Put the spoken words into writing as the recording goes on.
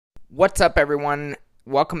What's up, everyone?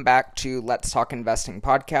 Welcome back to Let's Talk Investing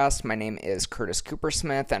podcast. My name is Curtis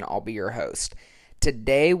Coopersmith, and I'll be your host.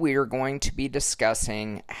 Today, we are going to be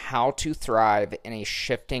discussing how to thrive in a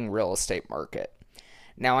shifting real estate market.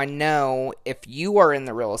 Now, I know if you are in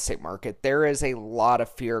the real estate market, there is a lot of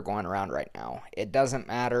fear going around right now. It doesn't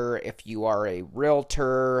matter if you are a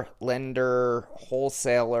realtor, lender,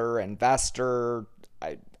 wholesaler, investor,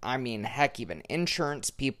 heck, even insurance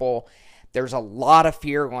people. There's a lot of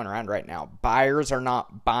fear going around right now. Buyers are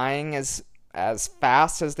not buying as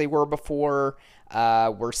fast as they were before.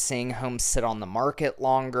 We're seeing homes sit on the market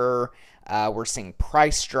longer. We're seeing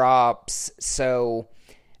price drops. So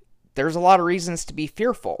there's a lot of reasons to be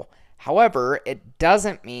fearful. However, it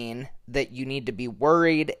doesn't mean that you need to be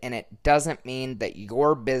worried, and it doesn't mean that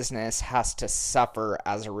your business has to suffer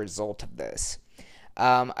as a result of this.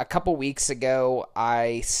 A couple weeks ago,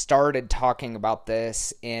 I started talking about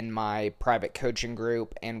this in my private coaching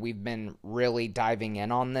group, and we've been really diving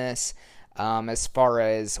in on this as far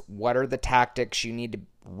as what are the tactics you need to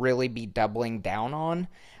really be doubling down on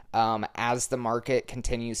as the market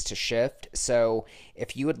continues to shift. So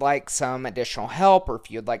if you would like some additional help, or if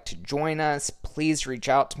you'd like to join us, please reach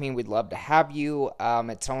out to me. We'd love to have you.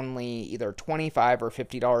 It's only either $25 or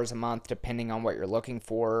 $50 a month, depending on what you're looking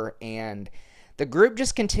for, and the group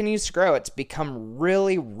just continues to grow. It's become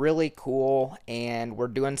really, really cool, and we're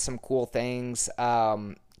doing some cool things.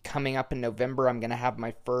 Coming up in November, I'm going to have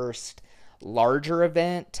my first larger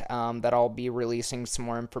event that I'll be releasing some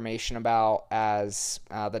more information about as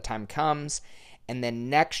the time comes. And then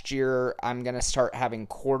next year, I'm going to start having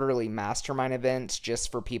quarterly mastermind events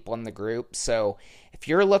just for people in the group. So if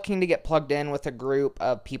you're looking to get plugged in with a group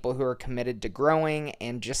of people who are committed to growing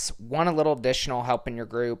and just want a little additional help in your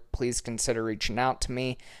group, please consider reaching out to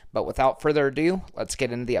me. But without further ado, let's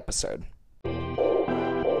get into the episode.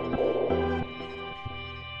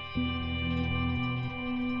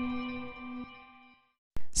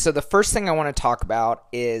 So the first thing I want to talk about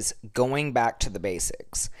is going back to the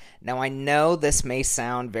basics. Now, I know this may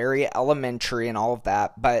sound very elementary and all of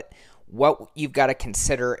that, but what you've got to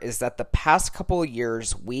consider is that the past couple of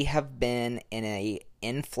years, we have been in an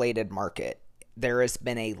inflated market. There has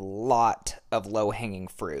been a lot of low-hanging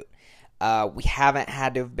fruit. We haven't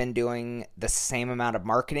had to have been doing the same amount of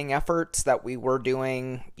marketing efforts that we were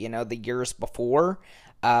doing, the years before.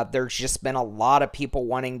 There's just been a lot of people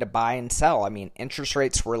wanting to buy and sell. I mean, interest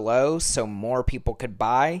rates were low, so more people could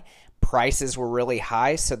buy. Prices were really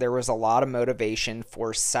high, so there was a lot of motivation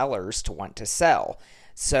for sellers to want to sell.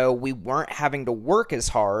 So we weren't having to work as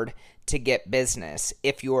hard to get business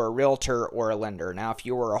if you were a realtor or a lender. Now, if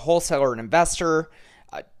you were a wholesaler or an investor,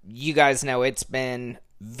 you guys know it's been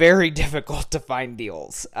very difficult to find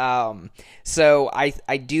deals. So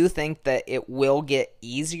I do think that it will get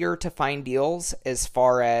easier to find deals as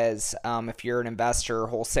far as if you're an investor or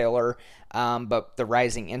wholesaler, but the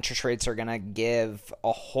rising interest rates are going to give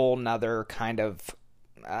a whole nother kind of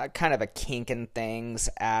a kink in things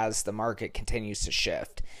as the market continues to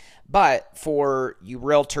shift. But for you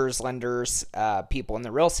realtors, lenders, people in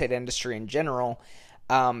the real estate industry in general,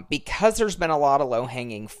 because there's been a lot of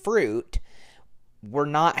low-hanging fruit, we're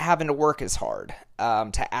not having to work as hard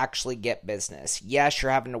to actually get business. Yes,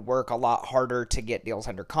 you're having to work a lot harder to get deals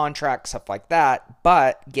under contract, stuff like that,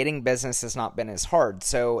 but getting business has not been as hard.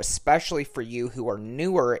 So especially for you who are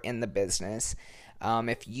newer in the business,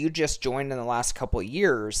 if you just joined in the last couple of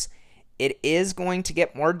years, it is going to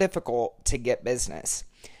get more difficult to get business.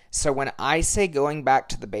 So when I say going back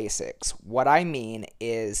to the basics, what I mean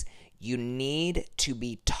is you need to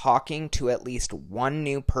be talking to at least one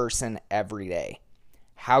new person every day.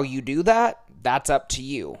 How you do that, that's up to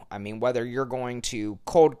you. I mean, whether you're going to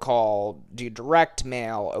cold call, do direct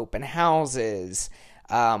mail, open houses,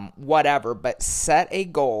 whatever, but set a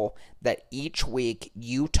goal that each week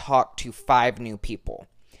you talk to 5 new people.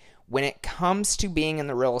 When it comes to being in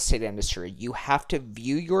the real estate industry, you have to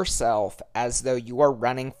view yourself as though you are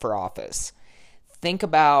running for office. Think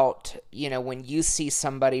about, when you see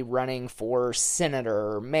somebody running for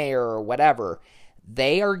senator or mayor or whatever,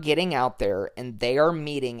 they are getting out there and they are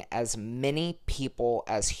meeting as many people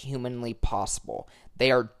as humanly possible.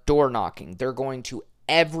 They are door knocking. They're going to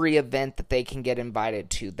every event that they can get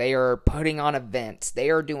invited to. They are putting on events.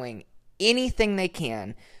 They are doing anything they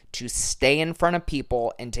can to stay in front of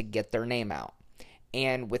people and to get their name out.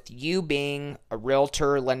 And with you being a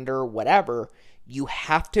realtor, lender, whatever, you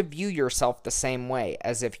have to view yourself the same way,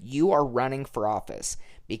 as if you are running for office,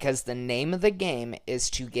 because the name of the game is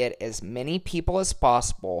to get as many people as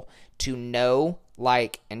possible to know,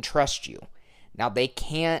 like, and trust you. Now, they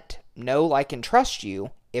can't know, like, and trust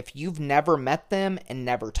you if you've never met them and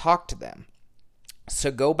never talked to them.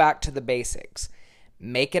 So go back to the basics.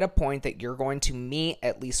 Make it a point that you're going to meet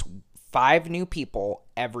at least 5 new people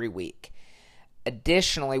every week.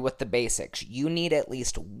 Additionally, with the basics, you need at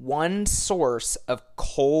least one source of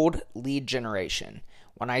cold lead generation.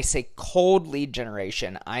 When I say cold lead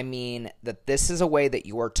generation, I mean that this is a way that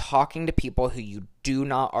you are talking to people who you do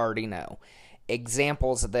not already know.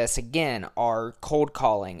 Examples of this, again, are cold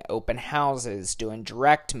calling, open houses, doing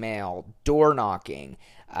direct mail, door knocking,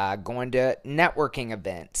 going to networking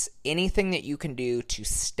events, anything that you can do to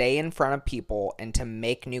stay in front of people and to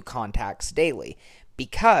make new contacts daily.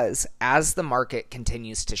 Because as the market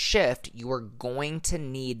continues to shift, you are going to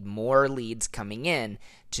need more leads coming in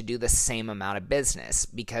to do the same amount of business,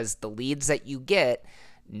 because the leads that you get,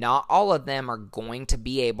 not all of them are going to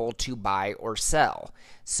be able to buy or sell.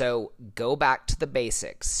 So go back to the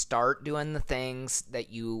basics. Start doing the things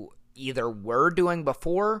that you either were doing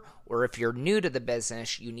before, or if you're new to the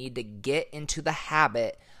business, you need to get into the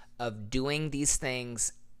habit of doing these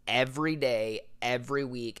things every day, every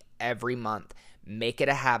week, every month. Make it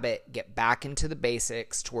a habit. Get back into the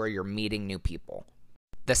basics to where you're meeting new people.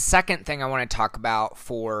 The second thing I want to talk about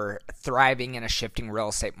for thriving in a shifting real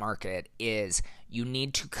estate market is you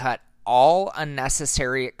need to cut all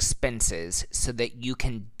unnecessary expenses so that you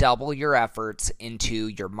can double your efforts into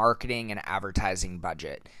your marketing and advertising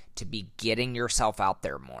budget to be getting yourself out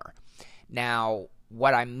there more. Now,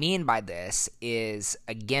 what I mean by this is,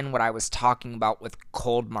 again, what I was talking about with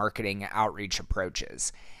cold marketing outreach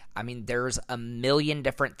approaches. I mean, there's a million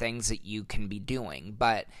different things that you can be doing,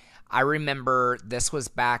 but I remember this was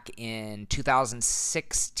back in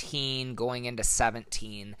 2016 going into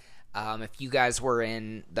 17. If you guys were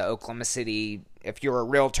in the Oklahoma City, if you're a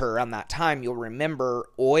realtor around that time, you'll remember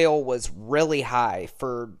oil was really high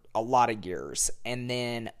for a lot of years. And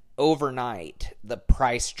then overnight, the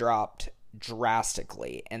price dropped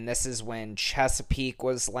drastically. And this is when Chesapeake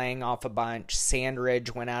was laying off a bunch.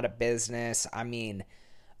 Sandridge went out of business. I mean,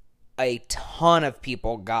 a ton of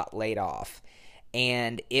people got laid off.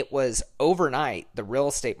 And it was overnight, the real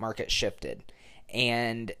estate market shifted.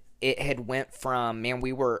 And it had went from,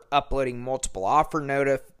 we were uploading multiple offer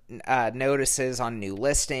notices on new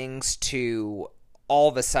listings to all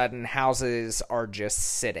of a sudden houses are just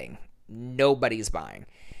sitting. Nobody's buying.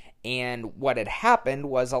 And what had happened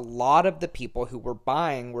was a lot of the people who were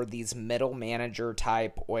buying were these middle manager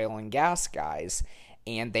type oil and gas guys.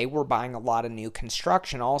 And they were buying a lot of new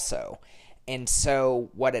construction also. And so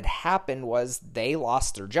what had happened was they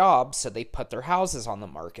lost their jobs, so they put their houses on the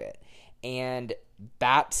market. And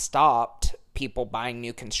that stopped people buying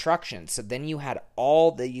new construction. So then you had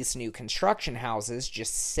all these new construction houses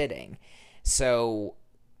just sitting. So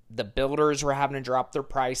the builders were having to drop their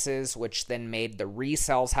prices, which then made the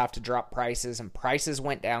resales have to drop prices, and prices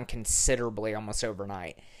went down considerably almost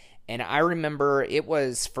overnight. And I remember it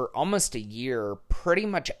was for almost a year, pretty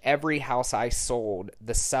much every house I sold,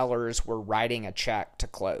 the sellers were writing a check to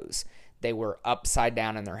close. They were upside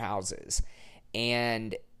down in their houses.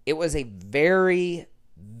 And it was a very,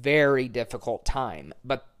 very difficult time.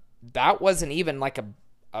 But that wasn't even like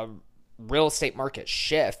a real estate market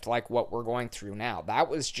shift like what we're going through now. That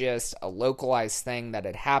was just a localized thing that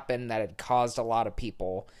had happened that had caused a lot of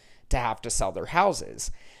people to have to sell their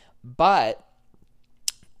houses. But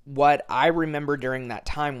what I remember during that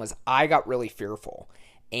time was I got really fearful.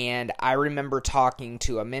 And I remember talking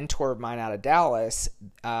to a mentor of mine out of Dallas.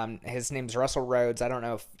 His name's Russell Rhodes. I don't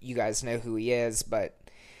know if you guys know who he is, but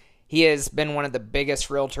he has been one of the biggest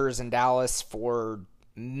realtors in Dallas for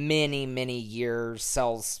many, many years,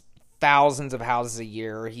 sells thousands of houses a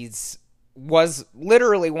year. Was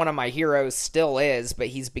literally one of my heroes, still is, but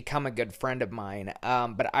he's become a good friend of mine.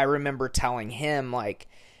 But I remember telling him, like,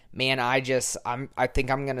 man, I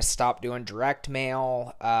think I'm going to stop doing direct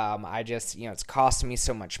mail. It's costing me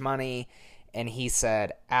so much money. And he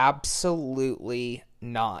said, absolutely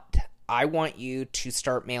not. I want you to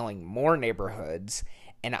start mailing more neighborhoods.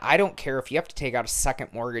 And I don't care if you have to take out a second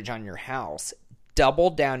mortgage on your house. Double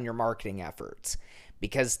down your marketing efforts.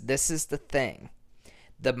 Because this is the thing.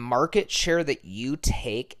 The market share that you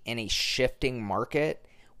take in a shifting market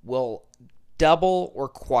will double or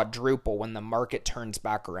quadruple when the market turns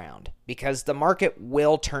back around, because the market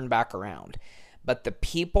will turn back around. But the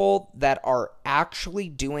people that are actually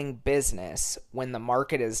doing business when the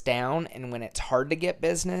market is down and when it's hard to get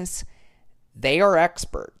business, they are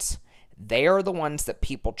experts. They are the ones that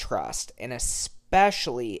people trust. And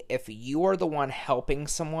especially if you are the one helping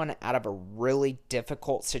someone out of a really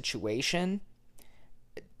difficult situation,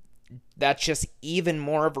 that's just even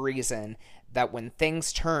more of a reason that when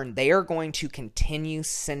things turn, they are going to continue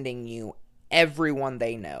sending you everyone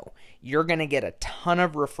they know. You're going to get a ton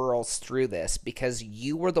of referrals through this because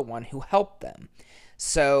you were the one who helped them.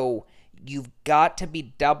 So you've got to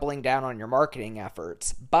be doubling down on your marketing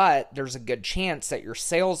efforts, but there's a good chance that your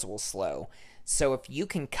sales will slow. So if you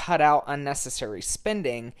can cut out unnecessary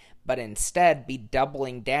spending, but instead be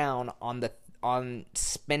doubling down on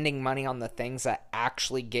spending money on the things that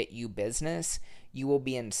actually get you business, you will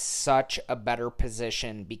be in such a better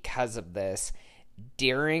position because of this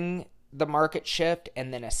during the market shift,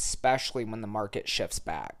 and then especially when the market shifts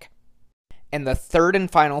back. And the third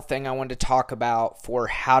and final thing I want to talk about for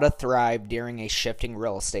how to thrive during a shifting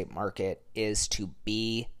real estate market is to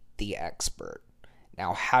be the expert.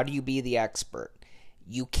 Now, how do you be the expert?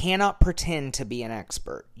 You cannot pretend to be an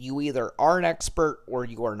expert. You either are an expert or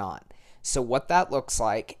you are not. So what that looks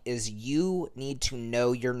like is you need to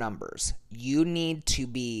know your numbers. You need to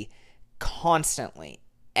be constantly,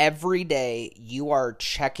 every day, you are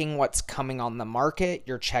checking what's coming on the market.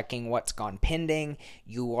 You're checking what's gone pending.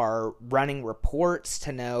 You are running reports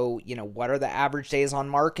to know, what are the average days on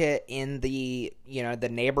market in the, the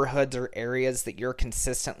neighborhoods or areas that you're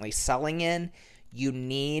consistently selling in. You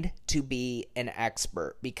need to be an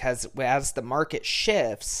expert because as the market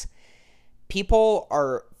shifts, people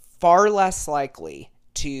are far less likely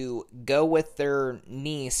to go with their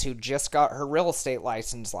niece who just got her real estate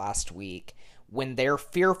license last week when they're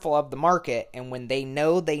fearful of the market and when they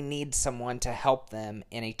know they need someone to help them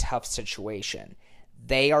in a tough situation.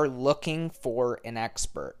 They are looking for an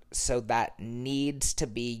expert, so that needs to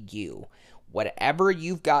be you. Whatever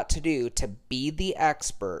you've got to do to be the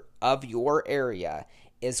expert of your area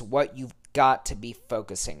is what you've got to be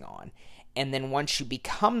focusing on. And then once you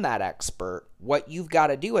become that expert, what you've got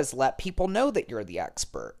to do is let people know that you're the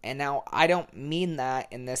expert. And now I don't mean that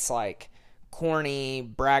in this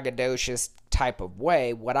corny, braggadocious type of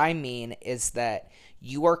way. What I mean is that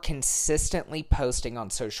you are consistently posting on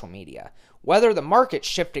social media. Whether the market's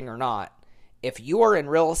shifting or not, if you are in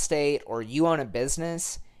real estate or you own a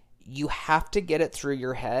business, you have to get it through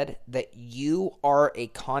your head that you are a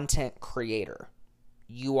content creator.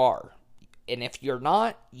 You are. And if you're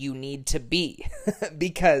not, you need to be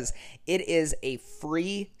because it is a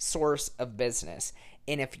free source of business.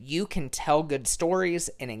 And if you can tell good stories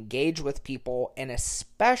and engage with people and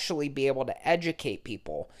especially be able to educate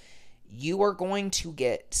people, you are going to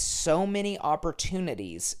get so many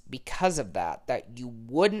opportunities because of that you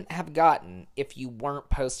wouldn't have gotten if you weren't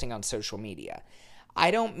posting on social media. I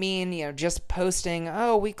don't mean, just posting,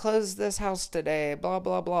 oh, we closed this house today, blah,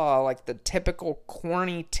 blah, blah, like the typical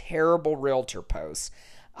corny, terrible realtor posts.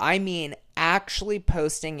 I mean actually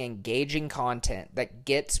posting engaging content that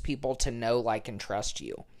gets people to know, like, and trust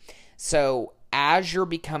you. So as you're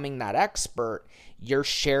becoming that expert, you're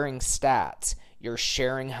sharing stats. You're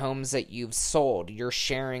sharing homes that you've sold. You're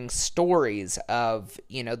sharing stories of,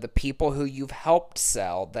 the people who you've helped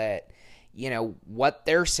sell that, what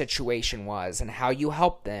their situation was and how you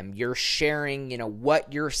helped them. You're sharing,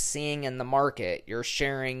 what you're seeing in the market. You're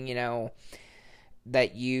sharing,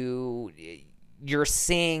 that you're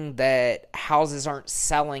seeing that houses aren't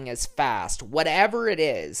selling as fast. Whatever it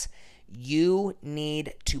is, you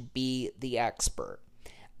need to be the expert.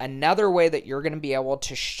 Another way that you're going to be able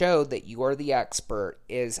to show that you are the expert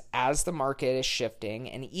is as the market is shifting,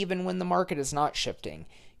 and even when the market is not shifting,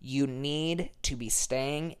 you need to be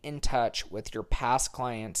staying in touch with your past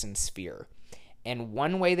clients and sphere. And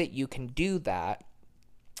one way that you can do that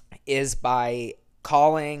is by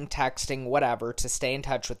calling, texting, whatever, to stay in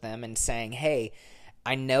touch with them and saying, hey,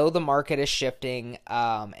 I know the market is shifting,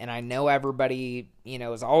 and I know everybody,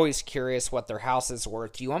 is always curious what their house is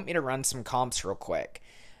worth. Do you want me to run some comps real quick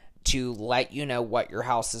to let you know what your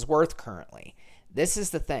house is worth currently? This is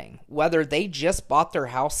the thing. Whether they just bought their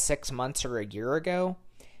house 6 months or a year ago,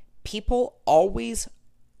 people always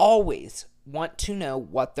want to know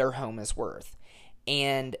what their home is worth.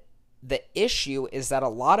 And the issue is that a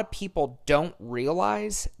lot of people don't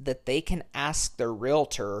realize that they can ask their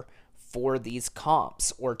realtor for these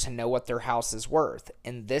comps or to know what their house is worth.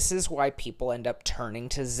 And this is why people end up turning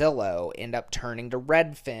to Zillow, end up turning to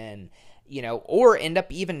Redfin, or end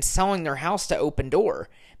up even selling their house to Opendoor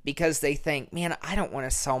because they think, man, I don't want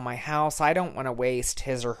to sell my house. I don't want to waste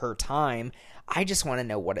his or her time. I just want to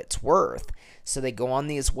know what it's worth. So they go on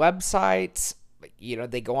these websites,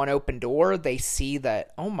 they go on Opendoor, they see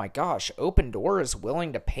that, oh my gosh, Opendoor is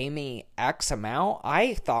willing to pay me X amount.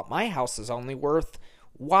 I thought my house is only worth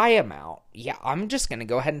Y amount. Yeah, I'm just going to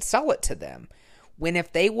go ahead and sell it to them. When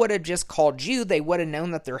if they would have just called you, they would have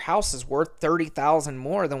known that their house is worth $30,000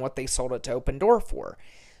 more than what they sold it to Opendoor for.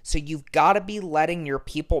 So you've got to be letting your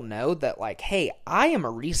people know that, like, hey, I am a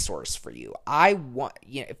resource for you. I want,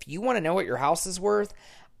 if you want to know what your house is worth,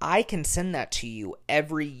 I can send that to you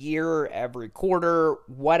every year, every quarter,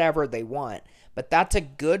 whatever they want. But that's a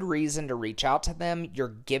good reason to reach out to them.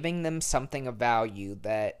 You're giving them something of value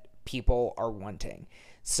that people are wanting.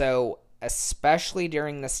 So especially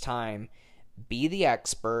during this time, be the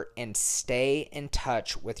expert and stay in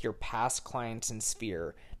touch with your past clients and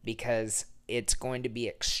sphere, because it's going to be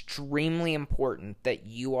extremely important that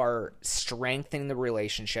you are strengthening the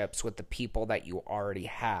relationships with the people that you already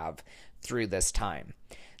have through this time.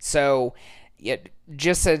 So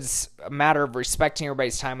just as a matter of respecting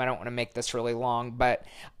everybody's time, I don't want to make this really long, but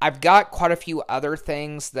I've got quite a few other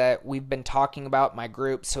things that we've been talking about in my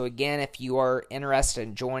group. So again, if you are interested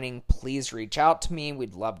in joining, please reach out to me.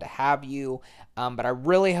 We'd love to have you. But I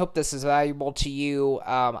really hope this is valuable to you.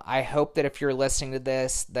 I hope that if you're listening to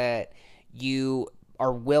this, that you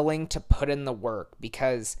are willing to put in the work,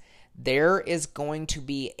 because there is going to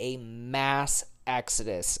be a mass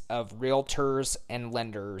exodus of realtors and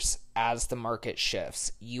lenders as the market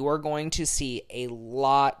shifts. You are going to see a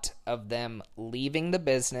lot of them leaving the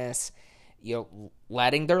business,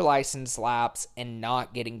 letting their license lapse and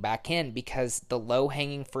not getting back in, because the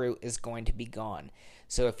low-hanging fruit is going to be gone.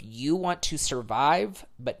 So if you want to survive,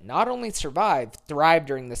 but not only survive, thrive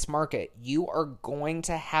during this market, you are going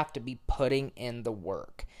to have to be putting in the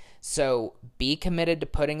work. So be committed to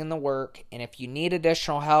putting in the work, and if you need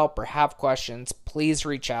additional help or have questions, please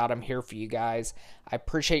reach out. I'm here for you guys. I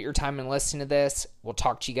appreciate your time and listening to this. We'll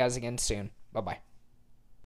talk to you guys again soon. Bye-bye.